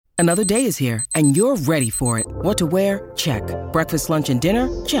Another day is here, and you're ready for it. What to wear? Check. Breakfast, lunch, and dinner?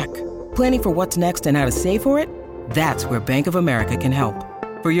 Check. Planning for what's next and how to save for it? That's where Bank of America can help.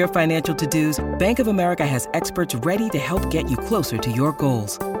 For your financial to-dos, Bank of America has experts ready to help get you closer to your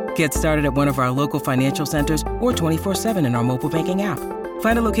goals. Get started at one of our local financial centers or 24/7 in our mobile banking app.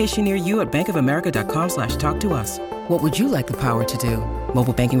 Find a location near you at bankofamerica.com/talktous. What would you like the power to do?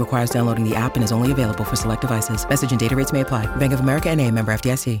 Mobile banking requires downloading the app and is only available for select devices. Message and data rates may apply. Bank of America N.A., member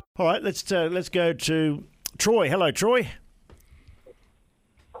FDIC. All right, let's go to Troy. Hello, Troy.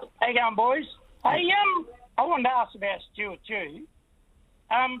 How you going, boys? Hey, I wanted to ask about Stuart Dew.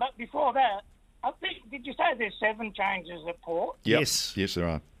 But before that, I think, did you say there's 7 changes at Port? Yep. Yes, there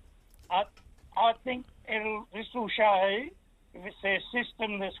are. I think this will show if it's their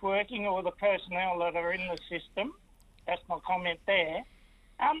system that's working or the personnel that are in the system. That's my comment there.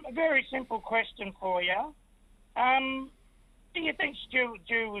 A very simple question for you. Do you think Stuart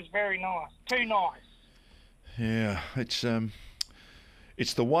Dew was very nice? Too nice? Yeah, it's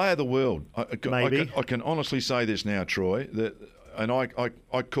the way of the world. Maybe. I can honestly say this now, Troy, and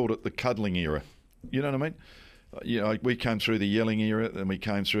I called it the cuddling era. You know what I mean? You know, we came through the yelling era, then we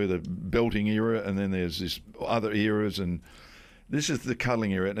came through the belting era, and then there's this other eras, and this is the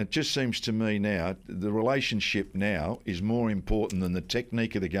cuddling era. And it just seems to me now, the relationship now is more important than the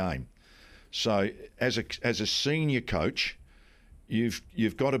technique of the game. So as a senior coach,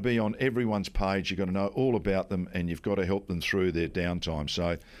 you've got to be on everyone's page. You've got to know all about them, and you've got to help them through their downtime.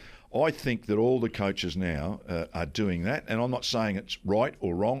 So I think that all the coaches now are doing that, and I'm not saying it's right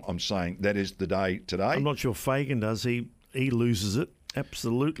or wrong. I'm saying that is the day today. I'm not sure Fagan does. He loses it.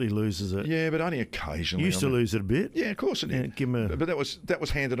 Absolutely loses it. Yeah, but only occasionally. Used to lose it a bit. Yeah, of course it did. Yeah, but that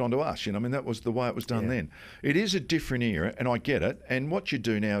was handed on to us. You know, I mean, that was the way it was done then. It is a different era, and I get it. And what you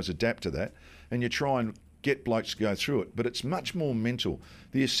do now is adapt to that, and you try and get blokes to go through it. But it's much more mental.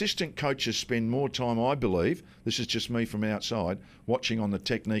 The assistant coaches spend more time, I believe, this is just me from outside, watching on the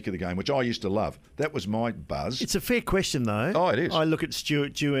technique of the game, which I used to love. That was my buzz. It's a fair question, though. Oh, it is. I look at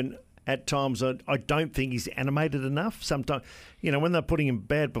Stuart Dew, and at times I don't think he's animated enough. Sometimes, you know, when they're putting in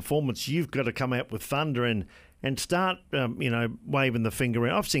bad performance, you've got to come out with thunder and start, waving the finger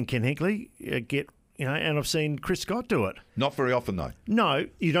around. I've seen Ken Hinkley and I've seen Chris Scott do it. Not very often, though. No,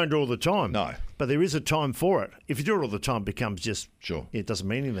 you don't do it all the time. No. But there is a time for it. If you do it all the time, it becomes just... Sure. It doesn't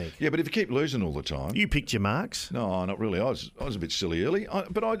mean anything. Yeah, but if you keep losing all the time... You picked your marks. No, not really. I was a bit silly early.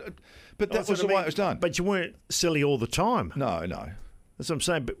 But that was the way it was done. But you weren't silly all the time. No. That's what I'm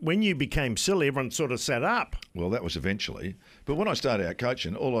saying. But when you became silly, everyone sort of sat up. Well, that was eventually. But when I started out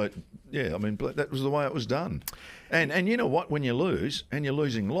coaching, that was the way it was done. And you know what? When you lose, and you're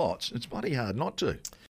losing lots, it's bloody hard not to.